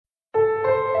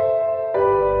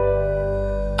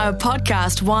A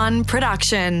Podcast One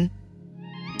production.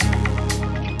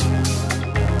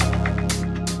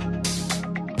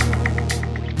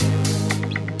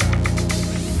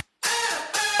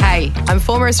 Hey, I'm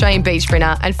former Australian beach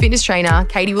sprinter and fitness trainer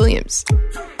Katie Williams.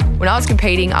 When I was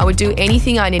competing, I would do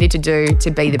anything I needed to do to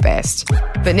be the best.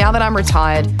 But now that I'm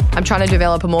retired, I'm trying to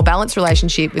develop a more balanced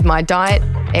relationship with my diet,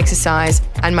 exercise,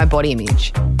 and my body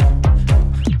image.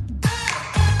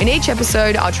 In each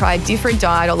episode, I'll try a different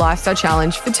diet or lifestyle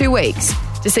challenge for 2 weeks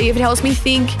to see if it helps me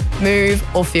think, move,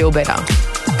 or feel better.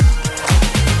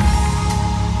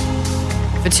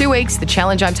 For 2 weeks, the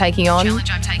challenge I'm taking on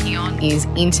is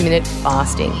intermittent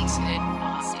fasting.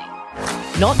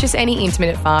 Not just any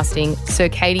intermittent fasting,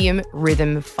 circadian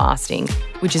rhythm fasting,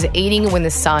 which is eating when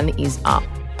the sun is up.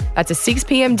 That's a 6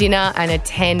 p.m. dinner and a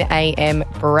 10 a.m.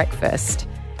 breakfast.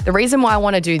 The reason why I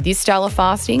want to do this style of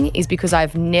fasting is because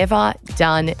I've never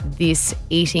done this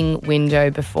eating window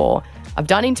before. I've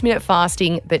done intermittent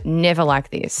fasting, but never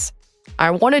like this. I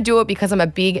want to do it because I'm a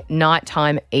big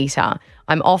nighttime eater.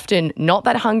 I'm often not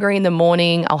that hungry in the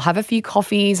morning. I'll have a few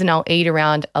coffees and I'll eat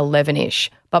around 11-ish.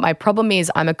 But my problem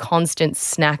is I'm a constant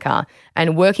snacker,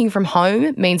 and working from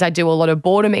home means I do a lot of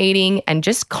boredom eating and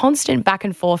just constant back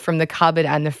and forth from the cupboard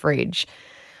and the fridge.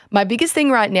 My biggest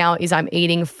thing right now is I'm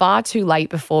eating far too late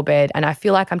before bed, and I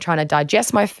feel like I'm trying to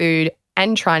digest my food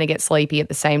and trying to get sleepy at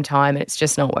the same time, and it's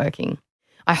just not working.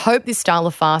 I hope this style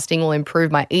of fasting will improve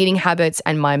my eating habits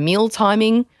and my meal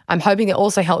timing. I'm hoping it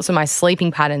also helps with my sleeping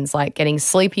patterns, like getting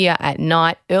sleepier at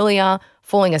night earlier,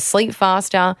 falling asleep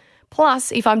faster.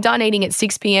 Plus, if I'm done eating at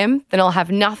 6 p.m, then I'll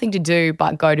have nothing to do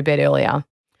but go to bed earlier.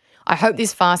 I hope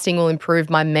this fasting will improve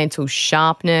my mental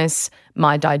sharpness,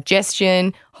 my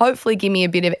digestion, hopefully give me a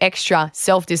bit of extra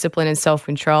self-discipline and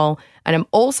self-control. And I'm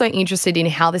also interested in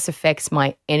how this affects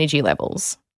my energy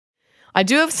levels. I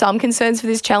do have some concerns for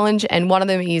this challenge, and one of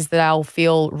them is that I'll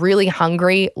feel really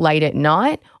hungry late at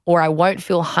night, or I won't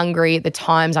feel hungry at the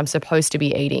times I'm supposed to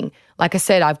be eating. Like I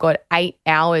said, I've got 8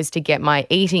 hours to get my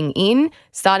eating in,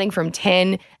 starting from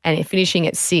 10 and finishing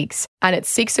at 6. And at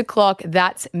 6 o'clock,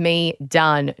 that's me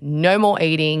done. No more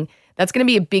eating. That's going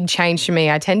to be a big change for me.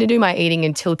 I tend to do my eating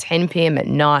until 10 p.m. at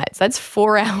night. So that's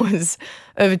 4 hours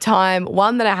of time,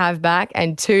 1 that I have back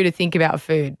and 2 to think about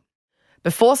food.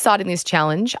 Before starting this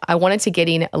challenge, I wanted to get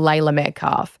in Layla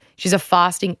Metcalfe. She's a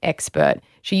fasting expert.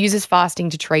 She uses fasting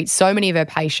to treat so many of her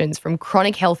patients, from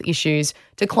chronic health issues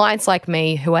to clients like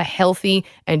me who are healthy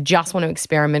and just want to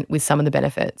experiment with some of the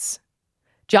benefits.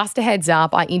 Just a heads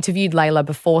up, I interviewed Layla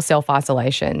before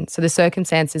self-isolation, so the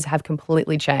circumstances have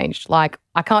completely changed. Like,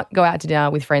 I can't go out to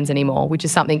dinner with friends anymore, which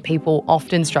is something people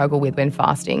often struggle with when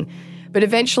fasting. But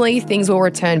eventually, things will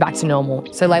return back to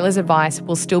normal, so Layla's advice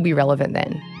will still be relevant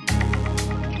then.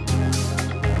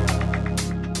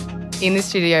 In the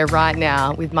studio right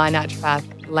now with my naturopath,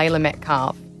 Layla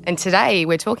Metcalfe. And today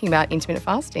we're talking about intermittent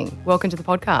fasting. Welcome to the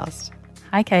podcast.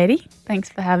 Hi, Katie. Thanks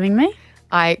for having me.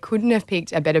 I couldn't have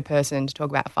picked a better person to talk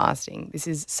about fasting. This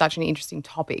is such an interesting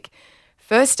topic.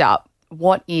 First up,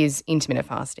 what is intermittent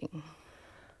fasting?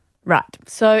 Right.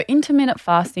 So intermittent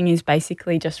fasting is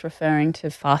basically just referring to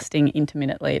fasting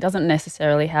intermittently. It doesn't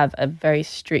necessarily have a very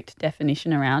strict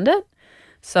definition around it.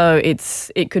 So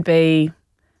it could be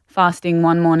fasting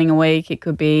 1 morning a week. It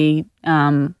could be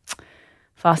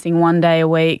fasting 1 day a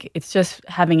week. It's just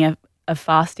having a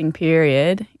fasting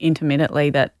period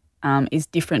intermittently that is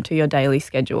different to your daily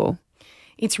schedule.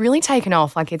 It's really taken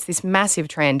off. Like, it's this massive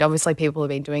trend. Obviously, people have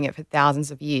been doing it for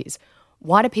thousands of years.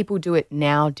 Why do people do it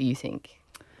now, do you think?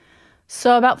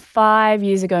 So about 5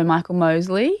 years ago, Michael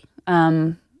Mosley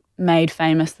made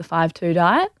famous the 5-2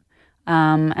 diet.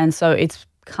 And so it's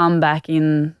come back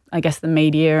in, I guess, the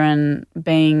media, and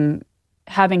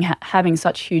having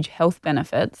such huge health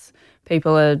benefits,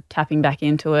 people are tapping back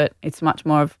into it. It's much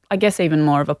more of, I guess, even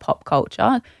more of a pop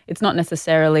culture. It's not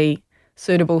necessarily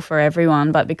suitable for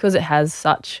everyone, but because it has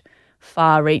such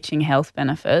far-reaching health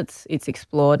benefits, it's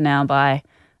explored now by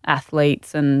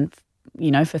athletes and,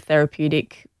 for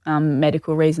therapeutic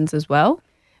medical reasons as well.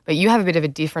 But you have a bit of a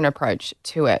different approach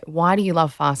to it. Why do you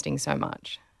love fasting so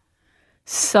much?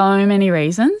 So many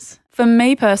reasons. For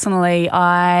me personally,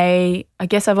 I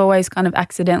guess I've always kind of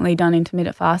accidentally done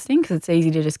intermittent fasting because it's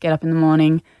easy to just get up in the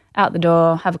morning, out the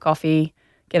door, have a coffee,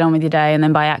 get on with your day, and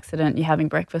then by accident you're having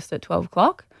breakfast at 12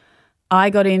 o'clock. I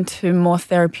got into more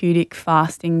therapeutic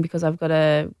fasting because I've got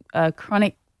a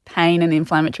chronic pain and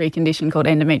inflammatory condition called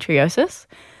endometriosis.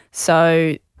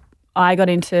 So I got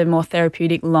into more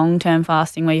therapeutic long-term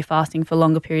fasting where you're fasting for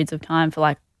longer periods of time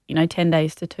for 10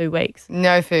 daes to 2 weeks.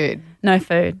 No food? No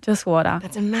food, just water.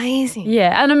 That's amazing.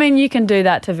 Yeah, and I mean, you can do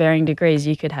that to varying degrees.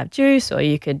 You could have juice or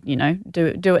you could,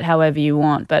 do it however you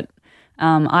want. But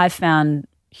I've found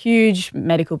huge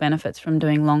medical benefits from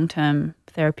doing long-term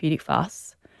therapeutic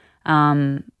fasts,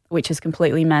 which has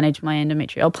completely managed my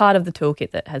endometrial, or part of the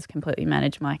toolkit that has completely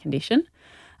managed my condition.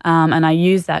 And I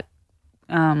use that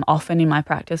often in my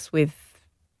practice with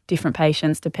different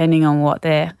patients, depending on what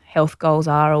their health goals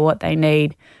are or what they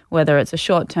need, whether it's a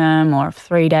short term or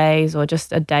 3 days or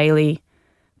just a daily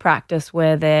practice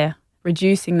where they're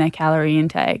reducing their calorie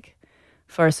intake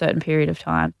for a certain period of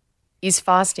time. Is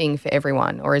fasting for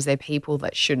everyone, or is there people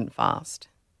that shouldn't fast?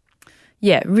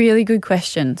 Yeah, really good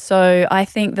question. So I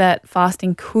think that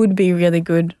fasting could be really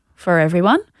good for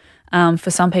everyone.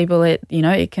 For some people, it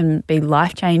can be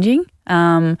life-changing.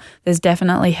 There's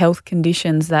definitely health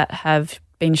conditions that have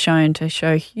been shown to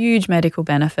show huge medical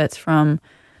benefits from,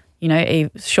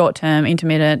 short-term,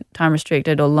 intermittent,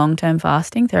 time-restricted or long-term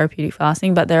fasting, therapeutic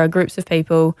fasting. But there are groups of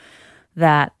people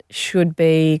that should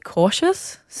be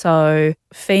cautious. So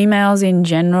females in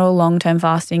general, long-term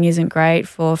fasting isn't great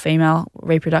for female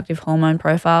reproductive hormone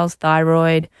profiles,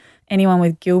 thyroid. Anyone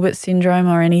with Gilbert syndrome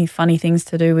or any funny things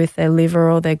to do with their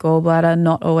liver or their gallbladder,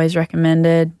 not always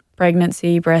recommended.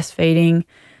 Pregnancy, breastfeeding.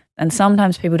 And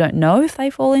sometimes people don't know if they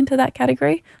fall into that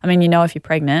category. I mean, if you're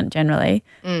pregnant generally,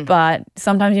 but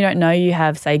sometimes you don't know you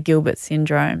have, say, Gilbert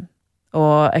syndrome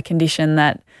or a condition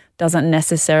that doesn't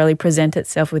necessarily present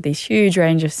itself with this huge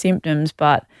range of symptoms,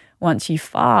 but once you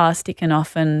fast, it can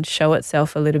often show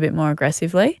itself a little bit more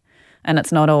aggressively, and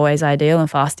it's not always ideal,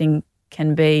 and fasting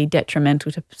can be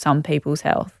detrimental to some people's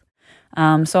health.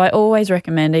 So I always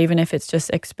recommend, even if it's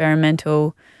just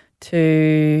experimental,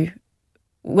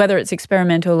 whether it's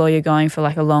experimental or you're going for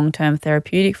like a long-term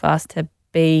therapeutic fast, to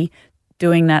be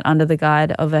doing that under the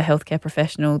guide of a healthcare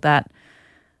professional that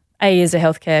A, is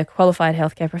a qualified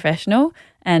healthcare professional,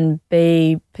 and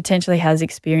B, potentially has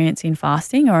experience in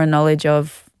fasting or a knowledge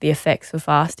of the effects of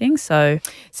fasting. So,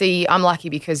 see, I'm lucky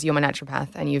because you're my naturopath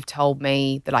and you've told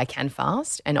me that I can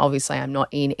fast, and obviously I'm not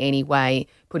in any way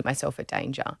putting myself at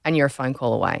danger, and you're a phone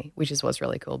call away, which is what's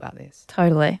really cool about this.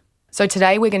 Totally. So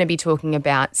today we're going to be talking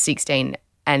about 16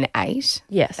 and 8,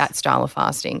 yes, that style of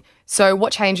fasting. So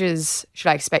what changes should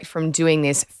I expect from doing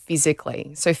this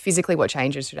physically? So physically, what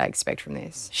changes should I expect from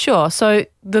this? Sure. So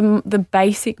the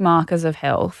basic markers of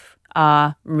health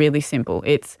are really simple.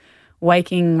 It's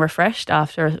waking refreshed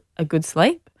after a good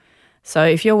sleep. So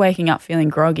if you're waking up feeling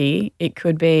groggy, it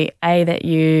could be A, that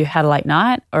you had a late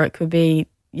night, or it could be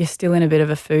you're still in a bit of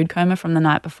a food coma from the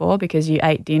night before because you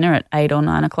ate dinner at 8 or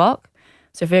 9 o'clock.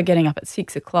 So if you're getting up at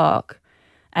 6 o'clock,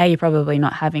 A, you're probably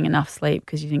not having enough sleep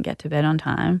because you didn't get to bed on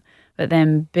time. But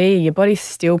then B, your body's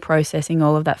still processing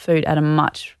all of that food at a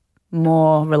much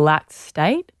more relaxed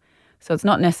state. So it's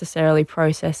not necessarily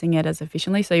processing it as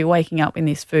efficiently. So you're waking up in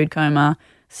this food coma,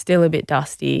 still a bit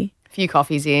dusty. Few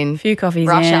coffees in.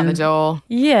 Rush out the door.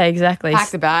 Yeah, exactly. Pack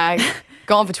the bag.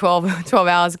 Gone for 12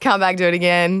 hours. Come back, do it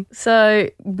again. So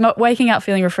waking up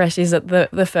feeling refreshed is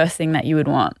the first thing that you would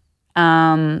want.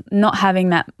 Not having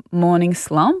that morning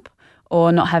slump,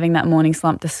 or not having that morning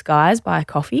slump disguised by a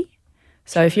coffee.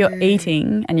 So if you're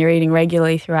eating and you're eating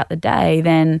regularly throughout the day,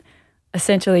 then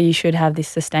essentially you should have this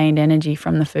sustained energy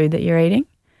from the food that you're eating.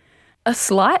 A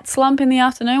slight slump in the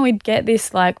afternoon, we'd get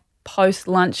this like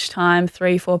post-lunchtime,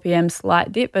 3-4 p.m.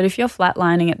 slight dip. But if you're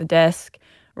flatlining at the desk,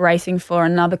 racing for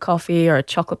another coffee or a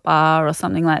chocolate bar or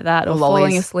something like that, or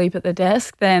falling asleep at the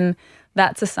desk, then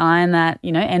that's a sign that,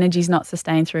 energy's not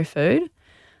sustained through food.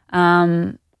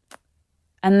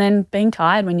 And then being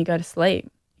tired when you go to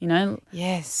sleep,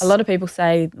 Yes. A lot of people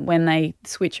say when they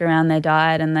switch around their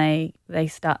diet and they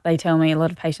tell me, a lot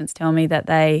of patients tell me that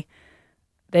they're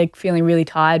feeling really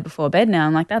tired before bed now.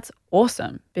 I'm like, that's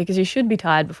awesome, because you should be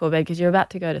tired before bed because you're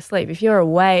about to go to sleep. If you're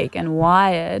awake and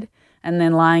wired and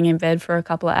then lying in bed for a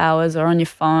couple of hours or on your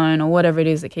phone or whatever it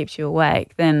is that keeps you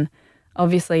awake, then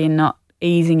obviously you're not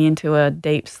easing into a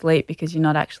deep sleep because you're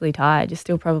not actually tired. You're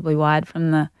still probably wired from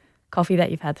the coffee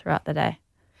that you've had throughout the day.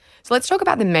 So let's talk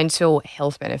about the mental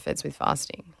health benefits with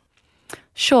fasting.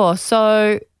 Sure.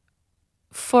 So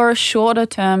for a shorter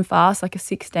term fast, like a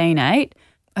 16-8,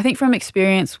 I think from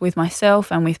experience with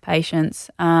myself and with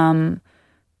patients, the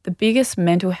biggest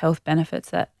mental health benefits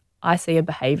that I see are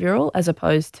behavioural, as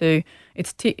opposed to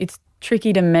it's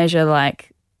tricky to measure,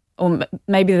 or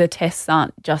maybe the tests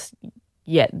aren't just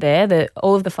yet there.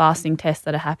 All of the fasting tests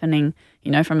that are happening,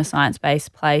 from a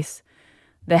science-based place,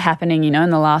 they're happening, in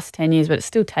the last 10 years, but it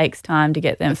still takes time to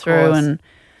get them through. And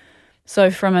so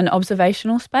from an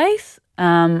observational space,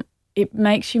 it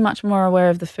makes you much more aware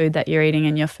of the food that you're eating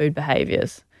and your food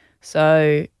behaviours.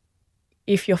 So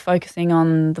if you're focusing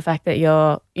on the fact that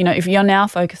if you're now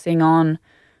focusing on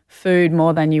food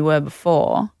more than you were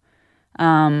before,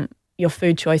 your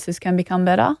food choices can become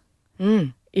better.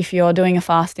 If you're doing a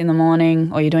fast in the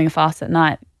morning or you're doing a fast at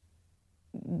night,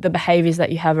 the behaviours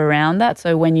that you have around that.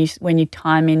 So when you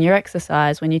time in your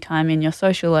exercise, when you time in your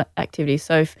social activities.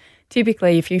 So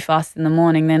typically if you fast in the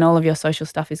morning, then all of your social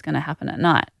stuff is going to happen at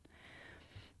night.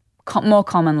 More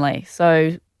commonly.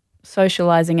 So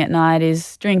socialising at night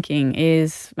is drinking,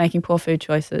 is making poor food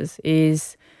choices,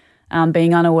 is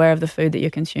being unaware of the food that you're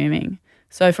consuming.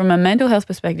 So from a mental health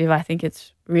perspective, I think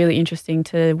it's really interesting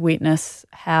to witness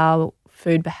how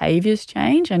food behaviours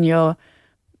change and your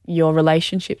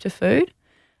relationship to food.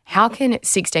 How can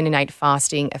 16 and 8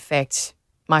 fasting affect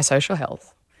my social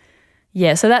health?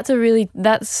 Yeah, so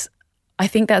I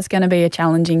think that's going to be a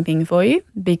challenging thing for you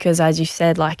because, as you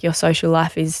said, like your social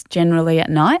life is generally at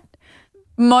night.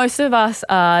 Most of us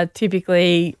are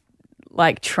typically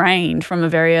like trained from a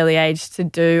very early age to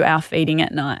do our feeding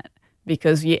at night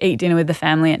because you eat dinner with the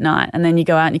family at night and then you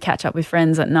go out and you catch up with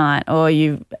friends at night or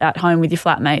you at home with your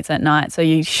flatmates at night. So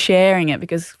you're sharing it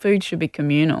because food should be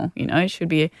communal, it should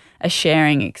be a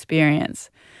sharing experience.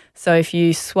 So if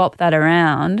you swap that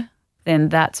around, then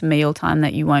that's meal time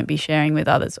that you won't be sharing with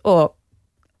others, or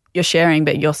you're sharing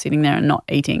but you're sitting there and not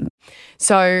eating.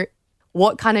 So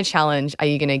what kind of challenge are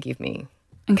you going to give me?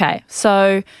 Okay,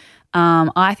 so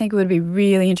I think it would be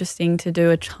really interesting to do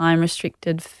a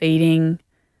time-restricted feeding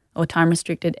or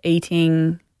time-restricted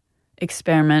eating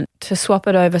experiment to swap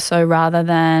it over. So rather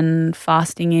than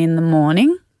fasting in the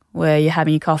morning where you're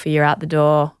having your coffee, you're out the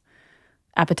door,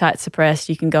 appetite suppressed,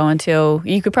 you could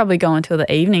probably go until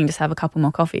the evening, just have a couple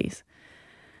more coffees.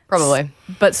 Probably.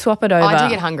 But swap it over. I do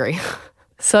get hungry.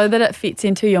 So that it fits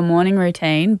into your morning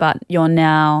routine, but you're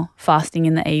now fasting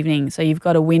in the evening. So you've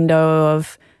got a window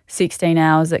of 16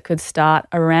 hours that could start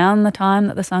around the time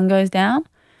that the sun goes down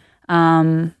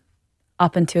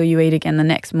up until you eat again the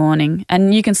next morning.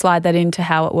 And you can slide that into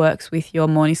how it works with your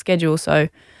morning schedule. So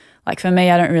like for me,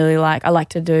 I like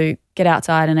to get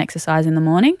outside and exercise in the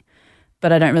morning,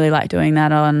 but I don't really like doing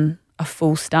that on a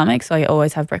full stomach. So I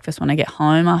always have breakfast when I get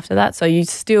home after that. So you'd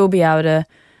still be able to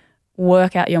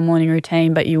work out your morning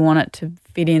routine, but you want it to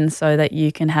fit in so that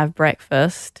you can have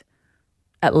breakfast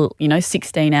at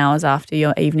 16 hours after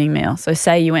your evening meal. So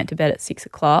say you went to bed at 6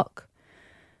 o'clock.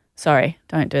 Sorry,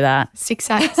 don't do that.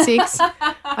 6. I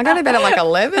go to bed at like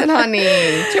 11, honey.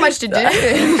 Too much to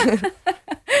do.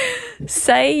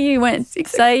 Say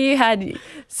you had.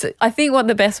 So I think what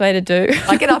the best way to do.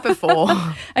 I get up at 4.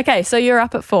 Okay, so you're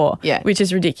up at 4. Yeah, which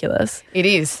is ridiculous. It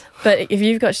is. But if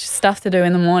you've got stuff to do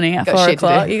in the morning at 4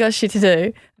 o'clock, you got shit to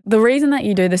do. The reason that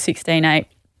you do the 16-8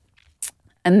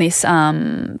 and this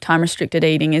time-restricted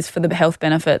eating is for the health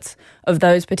benefits of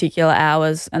those particular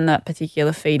hours and that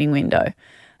particular feeding window.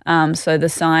 So the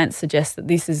science suggests that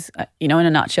this is, in a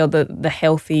nutshell, the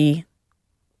healthy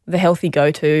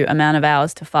go-to amount of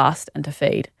hours to fast and to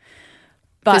feed.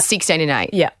 But for 16 and 8?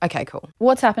 Yeah. Okay, cool.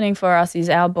 What's happening for us is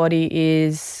our body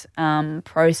is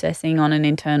processing on an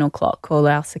internal clock called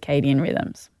our circadian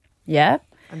rhythms. Yeah?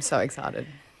 I'm so excited.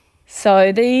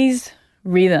 So these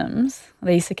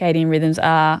circadian rhythms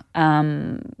are,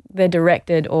 they're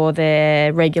directed or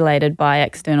they're regulated by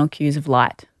external cues of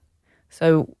light.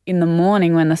 So in the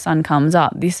morning when the sun comes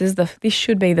up, this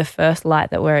should be the first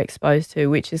light that we're exposed to,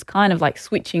 which is kind of like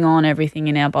switching on everything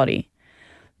in our body.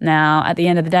 Now, at the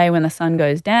end of the day, when the sun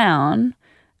goes down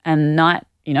and night,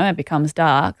 it becomes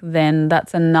dark, then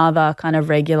that's another kind of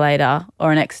regulator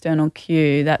or an external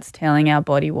cue that's telling our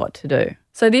body what to do.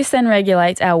 So this then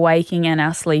regulates our waking and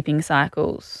our sleeping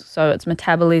cycles. So it's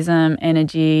metabolism,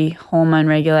 energy, hormone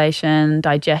regulation,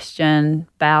 digestion,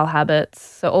 bowel habits.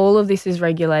 So all of this is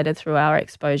regulated through our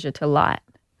exposure to light.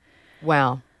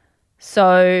 Wow.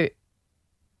 So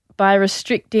by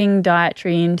restricting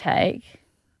dietary intake,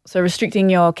 so restricting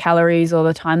your calories or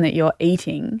the time that you're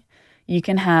eating, you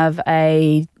can have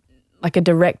a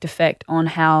direct effect on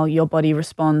how your body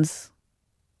responds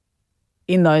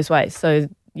in those ways. So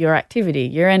your activity,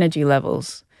 your energy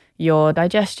levels, your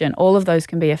digestion, all of those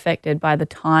can be affected by the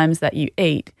times that you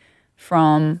eat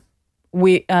from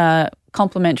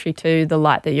complementary to the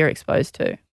light that you're exposed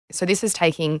to. So this is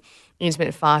taking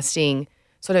intermittent fasting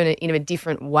sort of in a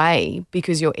different way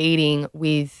because you're eating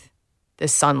with the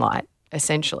sunlight,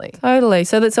 essentially. Totally.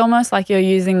 So that's almost like you're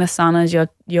using the sun as your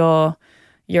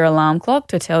alarm clock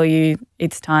to tell you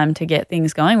it's time to get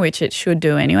things going, which it should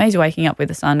do anyways, waking up with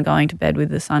the sun, going to bed with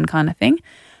the sun kind of thing.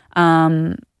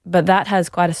 But that has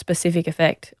quite a specific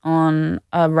effect on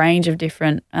a range of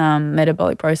different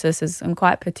metabolic processes, and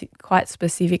quite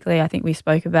specifically I think we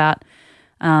spoke about,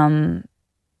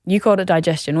 you called it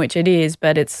digestion, which it is,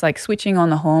 but it's like switching on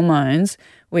the hormones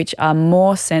which are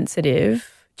more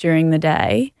sensitive during the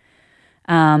day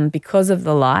because of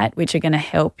the light, which are going to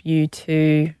help you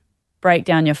to break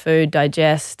down your food,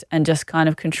 digest, and just kind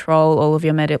of control all of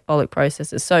your metabolic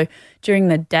processes. So during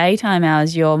the daytime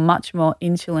hours, you're much more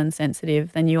insulin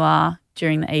sensitive than you are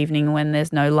during the evening when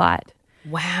there's no light.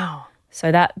 Wow.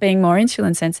 So that being more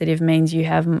insulin sensitive means you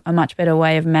have a much better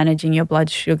way of managing your blood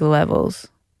sugar levels.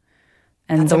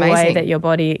 And That's the amazing. way that your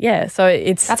body, so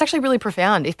it's... That's actually really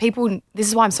profound. This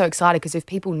is why I'm so excited, because if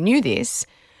people knew this,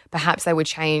 perhaps they would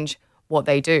change what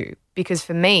they do. Because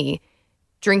for me,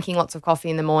 drinking lots of coffee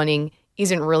in the morning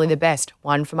isn't really the best.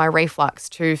 1, for my reflux,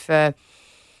 2, for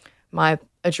my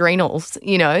adrenals,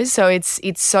 So it's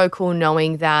so cool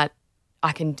knowing that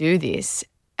I can do this,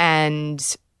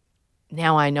 and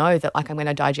now I know that I'm going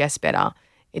to digest better.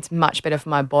 It's much better for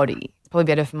my body. It's probably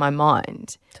better for my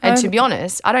mind. And to be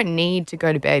honest, I don't need to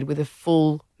go to bed with a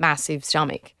full, massive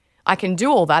stomach. I can do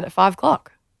all that at 5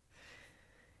 o'clock,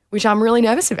 which I'm really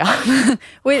nervous about.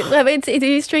 It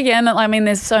is tricky. And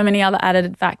there's so many other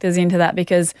added factors into that,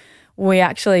 because we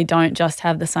actually don't just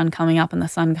have the sun coming up and the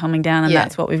sun coming down, and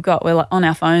that's what we've got. We're on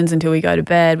our phones until we go to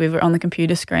bed. We're on the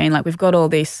computer screen. We've got all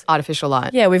this artificial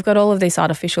light. Yeah, we've got all of this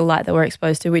artificial light that we're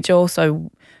exposed to, which also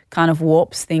kind of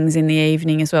warps things in the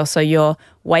evening as well. So your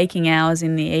waking hours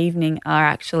in the evening are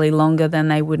actually longer than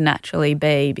they would naturally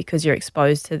be, because you're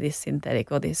exposed to this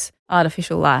synthetic or this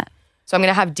artificial light. So I'm going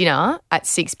to have dinner at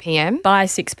 6 p.m. By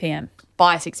 6 p.m.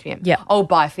 By 6 p.m. Yeah. Oh,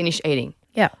 by finish eating.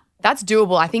 Yeah. That's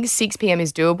doable. I think 6 p.m.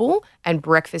 is doable, and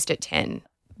breakfast at 10.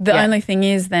 The only thing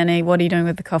is then, what are you doing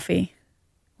with the coffee?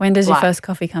 When does your first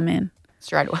coffee come in?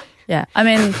 Straight away. Yeah.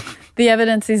 The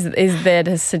evidence is there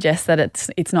to suggest that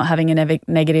it's not having a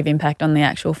negative impact on the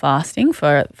actual fasting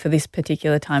for this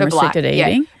particular time restricted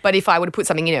eating. Yeah. But if I were to put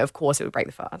something in it, of course it would break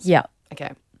the fast. Yeah. Okay.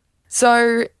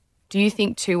 So do you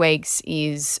think 2 weeks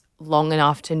is long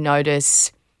enough to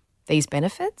notice these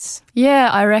benefits? Yeah,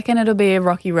 I reckon it'll be a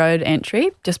rocky road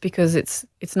entry, just because it's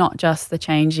not just the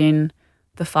change in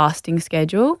the fasting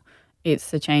schedule,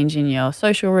 it's the change in your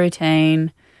social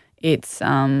routine, it's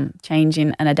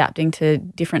changing and adapting to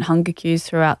different hunger cues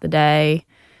throughout the day.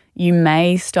 You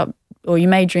may stop, or you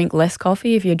may drink less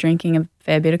coffee if you're drinking a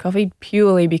fair bit of coffee,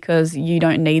 purely because you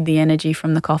don't need the energy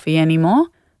from the coffee anymore.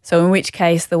 So in which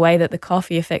case, the way that the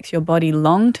coffee affects your body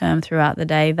long term throughout the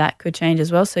day, that could change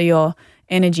as well. So your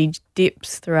energy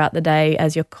dips throughout the day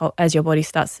as your body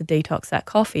starts to detox that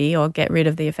coffee or get rid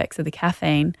of the effects of the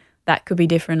caffeine. That could be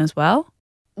different as well.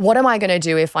 What am I going to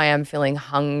do if I am feeling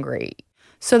hungry?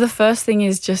 So the first thing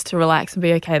is just to relax and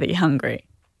be okay that you're hungry,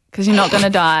 because you're not going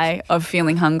to die of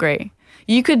feeling hungry.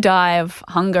 You could die of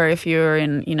hunger if you're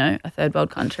in, a third world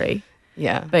country.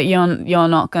 Yeah. But you're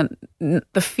not going.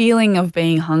 The feeling of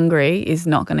being hungry is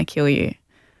not going to kill you.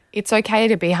 It's okay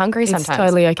to be hungry sometimes. It's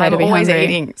totally okay to be hungry. I'm always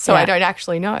eating, so I don't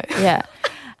actually know. Yeah.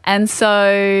 And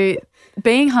so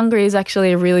being hungry is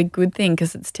actually a really good thing,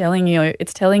 because it's telling you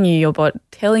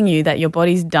that your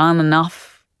body's done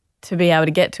enough to be able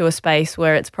to get to a space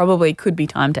where it's probably could be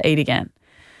time to eat again.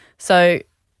 So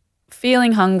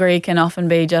feeling hungry can often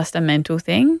be just a mental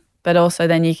thing, but also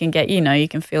then you can get, you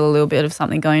can feel a little bit of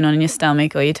something going on in your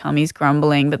stomach, or your tummy's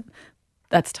grumbling, but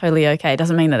that's totally okay. It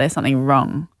doesn't mean that there's something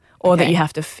wrong or that you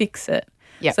have to fix it.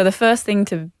 Yep. So the first thing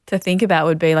to think about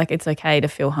would be it's okay to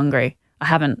feel hungry. I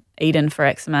haven't eaten for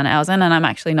X amount of hours, and I'm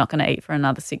actually not going to eat for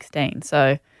another 16.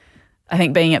 So I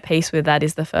think being at peace with that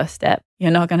is the first step. You're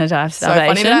not going to die of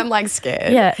starvation. So funny that I'm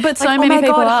scared. Yeah, but so many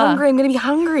people are. Hungry. I'm going to be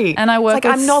hungry. And I work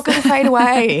I'm not going to fade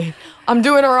away. I'm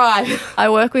doing all right. I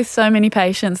work with so many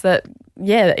patients that,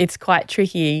 it's quite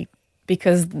tricky,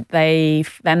 because they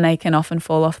can often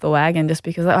fall off the wagon just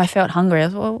because I felt hungry. I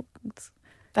was, well,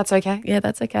 that's okay. Yeah,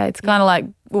 that's okay. It's kind of like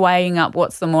weighing up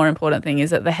what's the more important thing.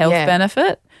 Is it the health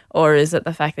benefit, or is it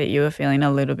the fact that you were feeling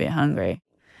a little bit hungry?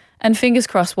 And fingers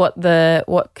crossed, what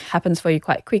happens for you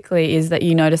quite quickly is that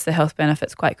you notice the health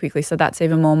benefits quite quickly. So that's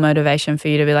even more motivation for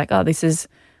you to be like, I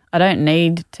don't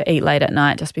need to eat late at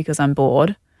night just because I'm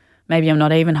bored. Maybe I'm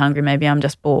not even hungry. Maybe I'm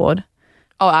just bored.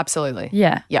 Oh, absolutely.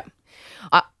 Yeah. Yeah.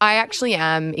 I actually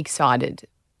am excited,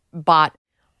 but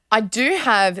I do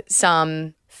have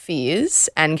some fears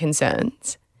and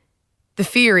concerns. The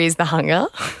fear is the hunger,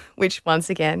 which once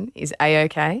again is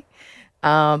A-okay.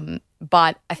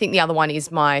 But I think the other one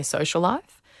is my social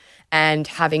life and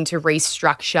having to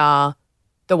restructure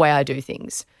the way I do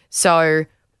things. So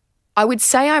I would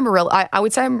say I'm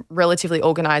relatively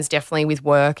organised, definitely with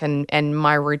work and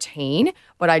my routine,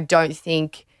 but I don't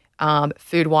think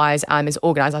food-wise I'm as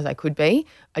organised as I could be.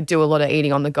 I do a lot of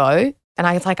eating on the go, and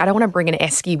I don't want to bring an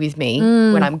esky with me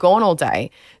when I'm gone all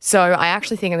day. So I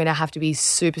actually think I'm going to have to be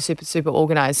super, super, super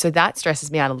organised. So that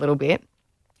stresses me out a little bit,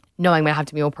 knowing I'm going to have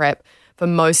to meal prep for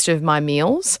most of my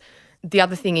meals. The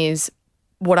other thing is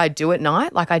what I do at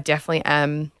night. I definitely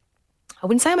am I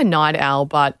wouldn't say I'm a night owl,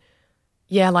 but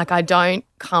yeah, like I don't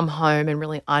come home and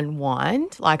really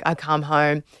unwind. Like I come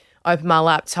home, open my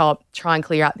laptop, try and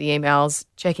clear out the emails,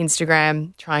 check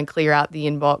Instagram, try and clear out the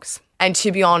inbox. And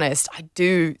to be honest, I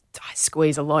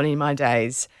squeeze a lot in my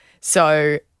days.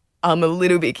 So I'm a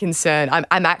little bit concerned.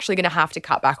 I'm actually going to have to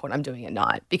cut back what I'm doing at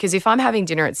night, because if I'm having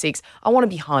dinner at 6, I want to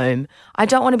be home. I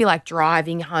don't want to be like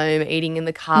driving home, eating in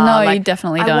the car. No, like, you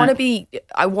definitely don't.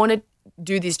 I want to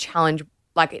do this challenge.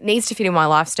 Like it needs to fit in my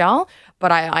lifestyle,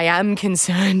 but I am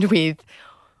concerned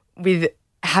with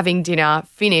having dinner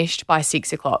finished by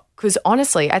 6 o'clock. Because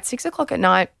honestly, at 6 o'clock at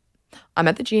night, I'm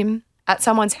at the gym, at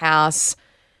someone's house,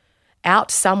 out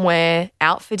somewhere,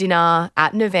 out for dinner,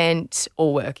 at an event,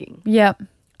 or working. Yep.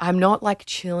 I'm not like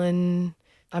chilling.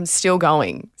 I'm still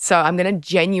going. So I'm going to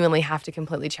genuinely have to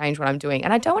completely change what I'm doing.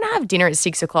 And I don't want to have dinner at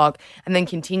 6 o'clock and then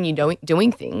continue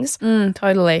doing things.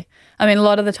 Totally. I mean, a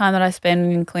lot of the time that I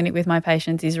spend in clinic with my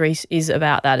patients is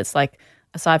about that. It's like,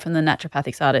 aside from the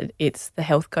naturopathic side, it's the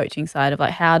health coaching side of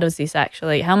like, how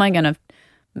am I going to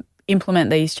implement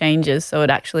these changes so it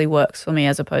actually works for me,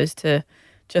 as opposed to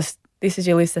just, this is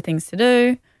your list of things to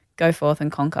do, go forth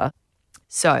and conquer.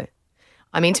 So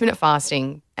I'm intermittent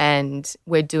fasting and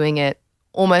we're doing it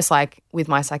almost like with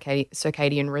my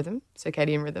circadian rhythm.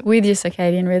 With your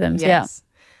circadian rhythms, yes.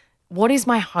 Yeah. What is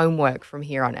my homework from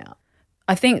here on out?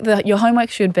 I think that your homework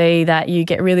should be that you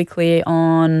get really clear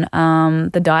on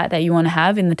the diet that you want to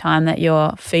have in the time that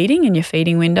you're feeding, in your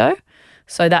feeding window.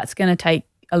 So that's going to take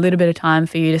a little bit of time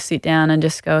for you to sit down and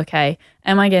just go, okay,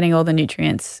 am I getting all the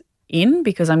nutrients in?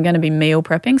 Because I'm going to be meal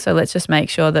prepping. So let's just make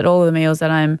sure that all of the meals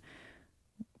that I'm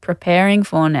preparing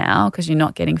for now, because you're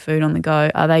not getting food on the go,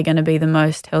 are they going to be the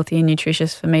most healthy and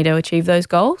nutritious for me to achieve those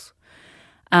goals?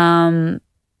 Getting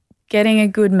a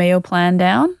good meal plan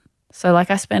down. So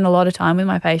like I spend a lot of time with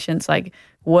my patients like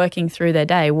working through their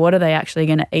day. What are they actually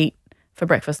going to eat for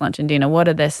breakfast, lunch and dinner? What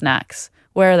are their snacks?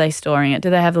 Where are they storing it? Do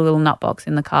they have a little nut box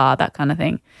in the car? That kind of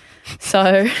thing.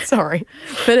 So sorry,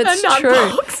 but it's true.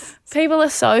 Box. People are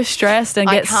so stressed and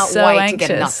get so anxious, to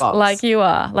get a nut box. Like you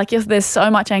are. Like there's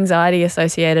so much anxiety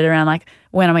associated around like,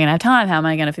 when am I going to have time? How am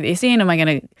I going to fit this in? Am I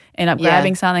going to end up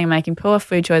grabbing something and making poor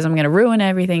food choices? I'm going to ruin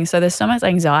everything. So there's so much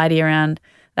anxiety around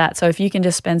that. So if you can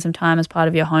just spend some time as part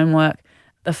of your homework,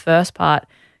 the first part,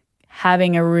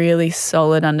 having a really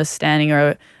solid understanding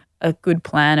or a good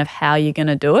plan of how you're going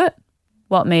to do it,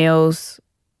 what meals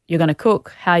you're going to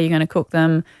cook, how you're going to cook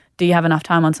them, do you have enough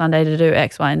time on Sunday to do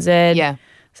X, Y, and Z? Yeah.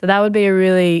 So that would be a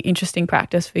really interesting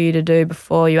practice for you to do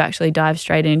before you actually dive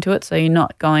straight into it. So you're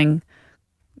not going,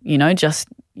 just,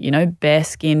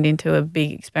 bare-skinned into a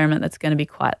big experiment that's going to be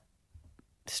quite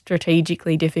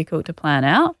strategically difficult to plan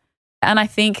out. And I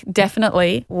think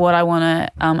definitely what I want to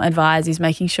advise is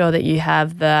making sure that you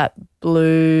have that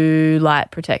blue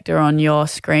light protector on your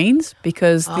screens,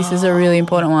 because this is a really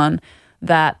important one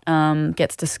that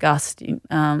gets discussed.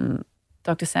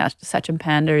 Dr. Sachin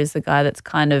Panda is the guy that's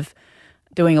kind of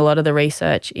doing a lot of the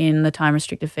research in the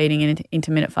time-restricted feeding and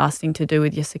intermittent fasting to do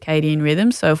with your circadian rhythm.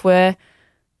 So if we're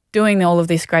doing all of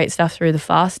this great stuff through the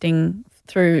fasting,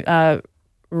 through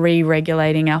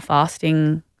re-regulating our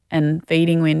fasting and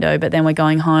feeding window, but then we're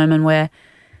going home and we're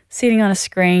sitting on a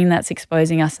screen that's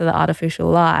exposing us to the artificial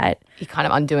light, you're kind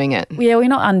of undoing it. Yeah, we're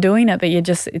not undoing it, but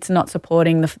it's not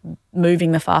supporting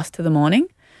moving the fast to the morning.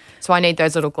 So I need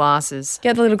those little glasses.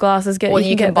 Get the little glasses. Or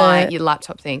you can buy your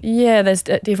laptop thing. Yeah, there's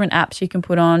different apps you can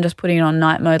put on, just putting it on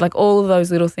night mode. Like all of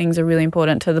those little things are really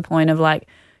important, to the point of like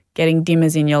getting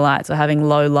dimmers in your lights or having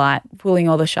low light, pulling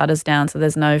all the shutters down so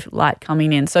there's no light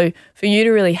coming in. So for you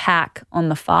to really hack on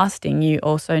the fasting, you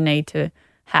also need to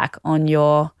hack on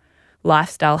your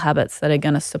lifestyle habits that are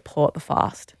going to support the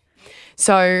fast.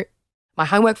 So my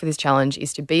homework for this challenge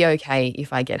is to be okay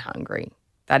if I get hungry.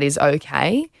 That is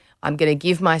okay. I'm going to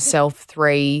give myself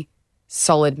 3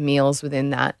 solid meals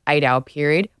within that 8-hour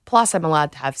period. Plus I'm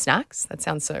allowed to have snacks. That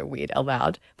sounds so weird out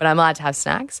loud, but I'm allowed to have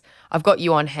snacks. I've got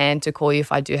you on hand to call you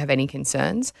if I do have any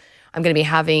concerns. I'm going to be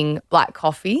having black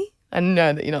coffee. I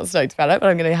know that you're not stoked about it,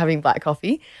 but I'm going to be having black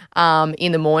coffee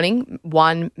in the morning,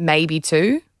 1, maybe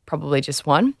 2, probably just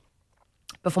 1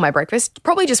 before my breakfast.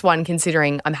 Probably just 1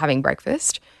 considering I'm having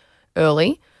breakfast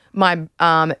early. My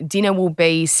dinner will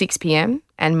be 6 p.m.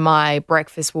 and my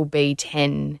breakfast will be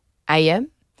 10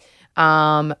 a.m.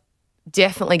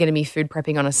 Definitely going to be food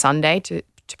prepping on a Sunday to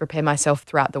prepare myself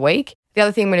throughout the week. The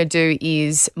other thing I'm going to do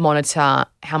is monitor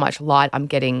how much light I'm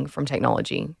getting from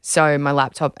technology. So my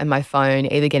laptop and my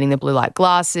phone, either getting the blue light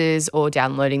glasses or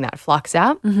downloading that Flux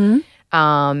app, and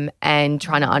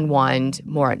trying to unwind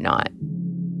more at night.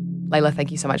 Layla,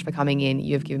 thank you so much for coming in.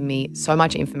 You've given me so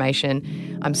much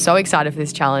information. I'm so excited for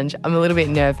this challenge. I'm a little bit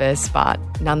nervous, but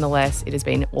nonetheless, it has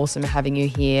been awesome having you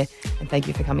here. And thank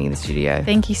you for coming in the studio.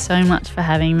 Thank you so much for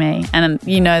having me. And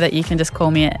you know that you can just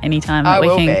call me at any time. I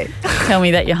will be. Tell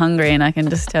me that you're hungry and I can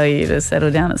just tell you to settle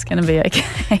down. It's going to be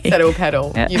okay. Settle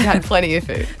pedal. Yeah. You've had plenty of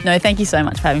food. No, thank you so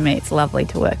much for having me. It's lovely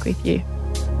to work with you.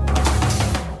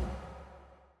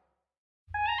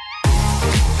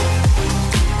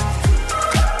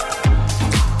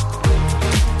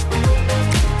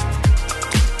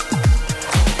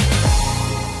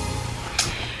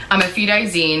 I'm a few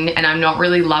days in and I'm not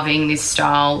really loving this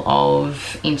style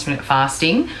of intermittent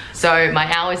fasting. So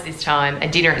my hours this time are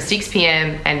dinner at 6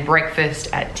 p.m. and breakfast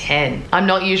at 10. I'm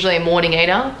not usually a morning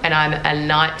eater and I'm a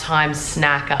nighttime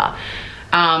snacker.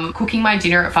 Cooking my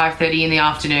dinner at 5:30 in the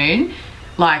afternoon,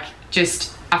 I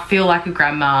feel like a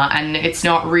grandma, and it's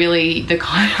not really the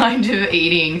kind of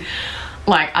eating.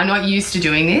 I'm not used to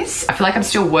doing this. I feel like I'm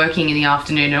still working in the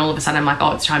afternoon and all of a sudden I'm like,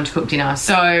 oh, it's time to cook dinner.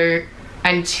 So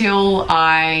until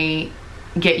I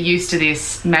get used to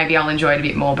this, maybe I'll enjoy it a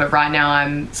bit more, but right now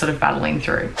I'm sort of battling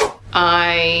through.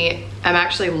 I am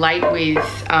actually late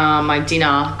with my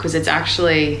dinner because it's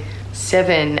actually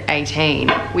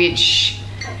 7:18, which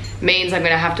means I'm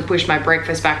gonna have to push my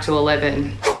breakfast back to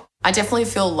 11. I definitely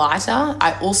feel lighter.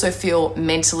 I also feel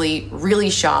mentally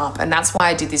really sharp, and that's why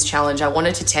I did this challenge. I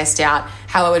wanted to test out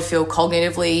how I would feel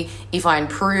cognitively if I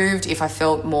improved, if I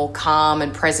felt more calm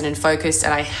and present and focused,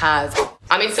 and I have.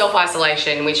 I'm in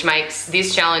self-isolation, which makes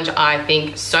this challenge, I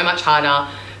think, so much harder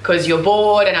because you're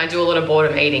bored and I do a lot of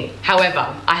boredom eating.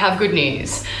 However, I have good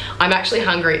news. I'm actually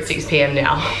hungry at 6 p.m.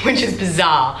 now, which is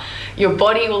bizarre. Your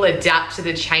body will adapt to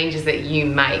the changes that you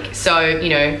make. So,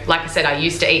 like I said, I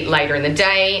used to eat later in the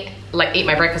day, eat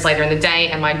my breakfast later in the day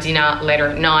and my dinner later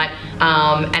at night.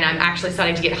 And I'm actually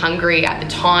starting to get hungry at the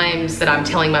times that I'm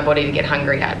telling my body to get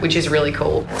hungry at, which is really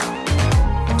cool.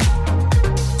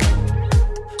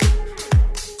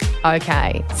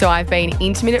 Okay, so I've been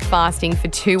intermittent fasting for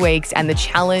 2 weeks and the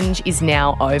challenge is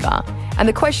now over. And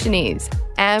the question is,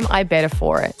 am I better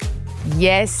for it?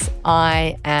 Yes,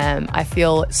 I am. I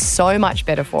feel so much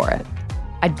better for it.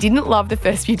 I didn't love the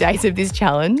first few days of this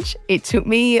challenge. It took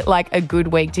me a good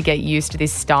week to get used to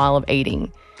this style of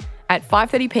eating. At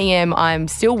 5:30 p.m, I'm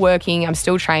still working, I'm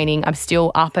still training, I'm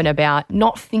still up and about,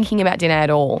 not thinking about dinner at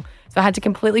all. So I had to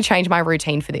completely change my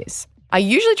routine for this. I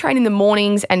usually train in the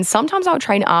mornings and sometimes I'll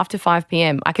train after 5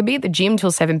 p.m. I could be at the gym till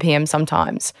 7 p.m.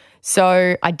 sometimes.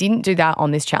 So I didn't do that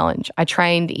on this challenge. I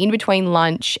trained in between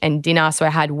lunch and dinner, so I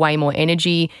had way more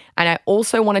energy. And I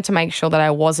also wanted to make sure that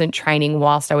I wasn't training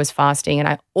whilst I was fasting. And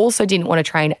I also didn't want to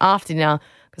train after dinner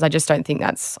because I just don't think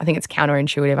I think it's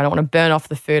counterintuitive. I don't want to burn off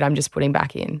the food I'm just putting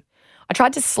back in. I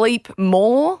tried to sleep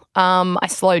more. I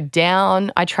slowed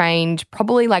down. I trained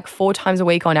probably 4 times a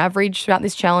week on average throughout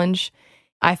this challenge.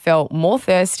 I felt more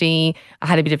thirsty. I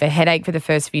had a bit of a headache for the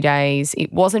first few days.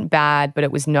 It wasn't bad, but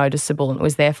it was noticeable and it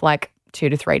was there for 2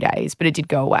 to 3 days, but it did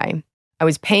go away. I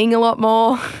was peeing a lot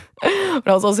more, but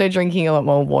I was also drinking a lot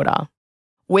more water.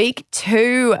 Week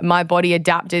 2, my body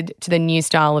adapted to the new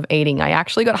style of eating. I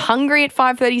actually got hungry at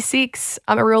 5:36.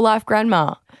 I'm a real life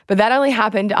grandma. But that only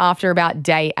happened after about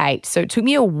day 8. So it took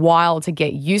me a while to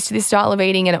get used to this style of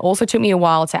eating, and it also took me a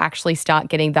while to actually start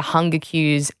getting the hunger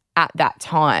cues at that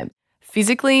time.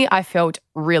 Physically, I felt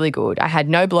really good. I had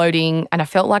no bloating and I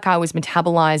felt like I was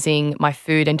metabolizing my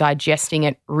food and digesting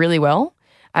it really well.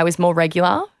 I was more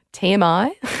regular,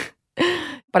 TMI,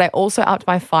 but I also upped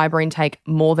my fiber intake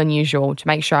more than usual to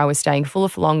make sure I was staying fuller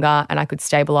for longer and I could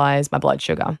stabilize my blood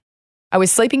sugar. I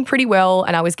was sleeping pretty well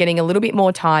and I was getting a little bit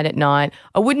more tired at night.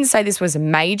 I wouldn't say this was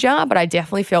major, but I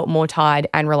definitely felt more tired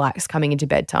and relaxed coming into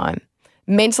bedtime.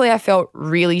 Mentally, I felt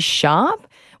really sharp.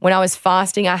 When I was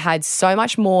fasting, I had so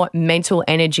much more mental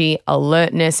energy,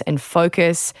 alertness, and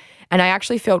focus, and I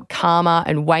actually felt calmer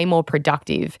and way more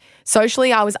productive.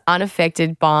 Socially, I was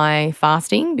unaffected by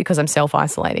fasting because I'm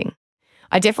self-isolating.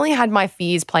 I definitely had my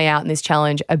fears play out in this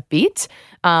challenge a bit.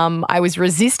 I was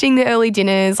resisting the early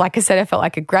dinners. Like I said, I felt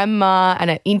like a grandma and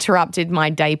it interrupted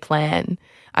my day plan.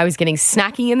 I was getting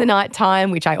snacky in the nighttime,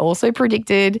 which I also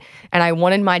predicted, and I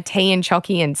wanted my tea and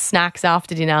chocky and snacks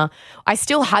after dinner. I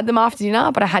still had them after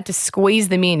dinner, but I had to squeeze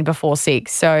them in before 6,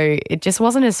 so it just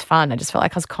wasn't as fun. I just felt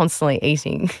like I was constantly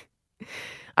eating.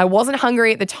 I wasn't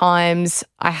hungry at the times.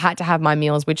 I had to have my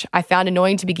meals, which I found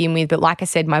annoying to begin with, but like I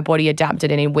said, my body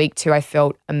adapted, and in week 2, I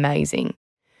felt amazing.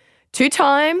 2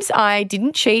 times I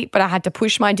didn't cheat, but I had to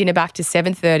push my dinner back to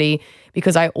 7:30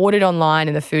 because I ordered online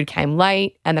and the food came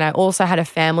late. And then I also had a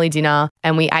family dinner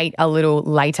and we ate a little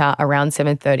later around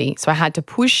 7:30. So I had to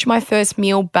push my first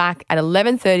meal back at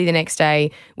 11:30 the next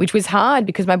day, which was hard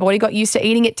because my body got used to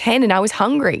eating at 10 and I was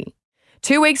hungry.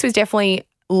 2 weeks was definitely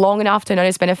long enough to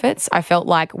notice benefits. I felt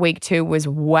like week 2 was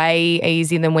way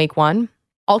easier than week 1.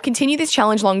 I'll continue this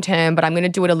challenge long term, but I'm going to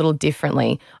do it a little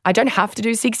differently. I don't have to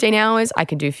do 16 hours. I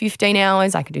can do 15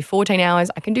 hours. I can do 14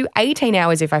 hours. I can do 18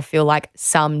 hours if I feel like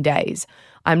some days.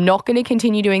 I'm not going to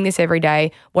continue doing this every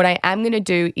day. What I am going to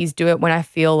do is do it when I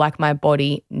feel like my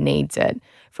body needs it.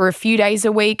 For a few days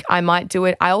a week, I might do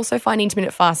it. I also find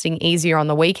intermittent fasting easier on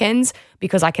the weekends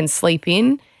because I can sleep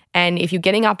in. And if you're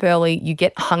getting up early, you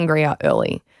get hungrier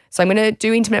early. So I'm going to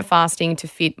do intermittent fasting to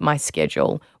fit my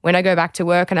schedule. When I go back to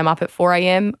work and I'm up at 4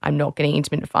 a.m., I'm not going to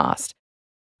intermittent fast.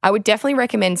 I would definitely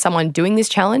recommend someone doing this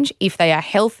challenge if they are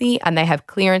healthy and they have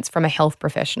clearance from a health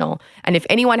professional. And if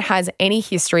anyone has any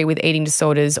history with eating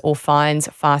disorders or finds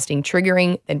fasting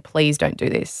triggering, then please don't do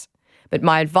this. But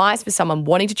my advice for someone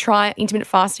wanting to try intermittent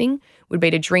fasting would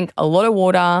be to drink a lot of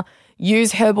water,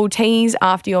 use herbal teas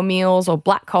after your meals or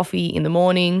black coffee in the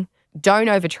morning. Don't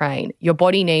overtrain. Your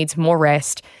body needs more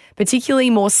rest, particularly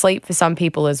more sleep for some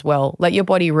people as well. Let your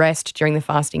body rest during the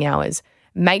fasting hours.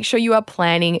 Make sure you are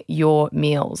planning your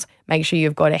meals. Make sure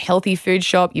you've got a healthy food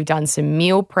shop. You've done some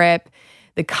meal prep.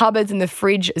 The cupboards and the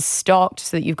fridge is stocked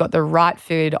so that you've got the right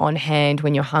food on hand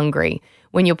when you're hungry.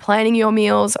 When you're planning your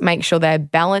meals, make sure they're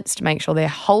balanced. Make sure they're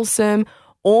wholesome.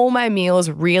 All my meals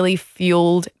really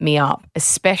fueled me up,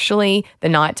 especially the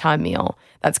nighttime meal.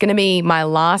 That's going to be my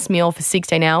last meal for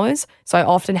 16 hours. So I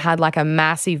often had like a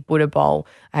massive Buddha bowl.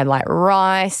 I had like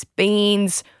rice,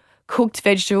 beans, cooked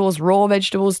vegetables, raw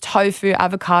vegetables, tofu,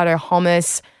 avocado,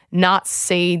 hummus, nuts,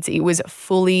 seeds. It was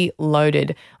fully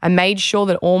loaded. I made sure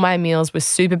that all my meals were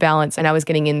super balanced and I was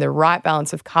getting in the right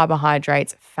balance of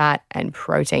carbohydrates, fat, and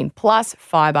protein, plus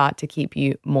fiber to keep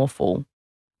you more full.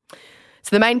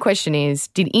 So the main question is,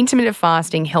 did intermittent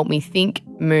fasting help me think,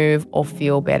 move, or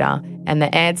feel better? And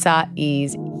the answer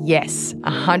is yes,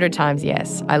 100 times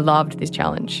yes. I loved this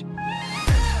challenge.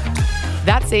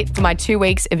 That's it for my 2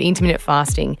 weeks of intermittent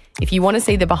fasting. If you want to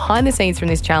see the behind the scenes from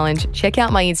this challenge, check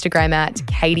out my Instagram at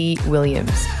Katie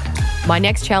Williams. My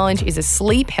next challenge is a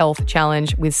sleep health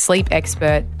challenge with sleep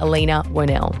expert Alina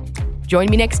Wernell. Join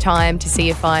me next time to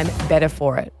see if I'm better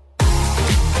for it.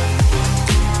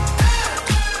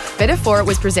 Better For It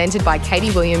was presented by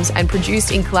Katie Williams and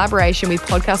produced in collaboration with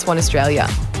Podcast One Australia.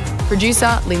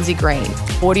 Producer, Lindsay Green.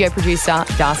 Audio producer,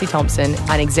 Darcy Thompson.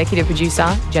 And executive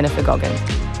producer, Jennifer Goggin.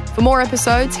 For more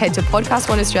episodes, head to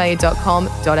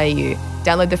podcastoneaustralia.com.au.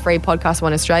 Download the free Podcast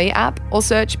One Australia app or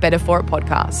search Better For It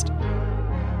Podcast.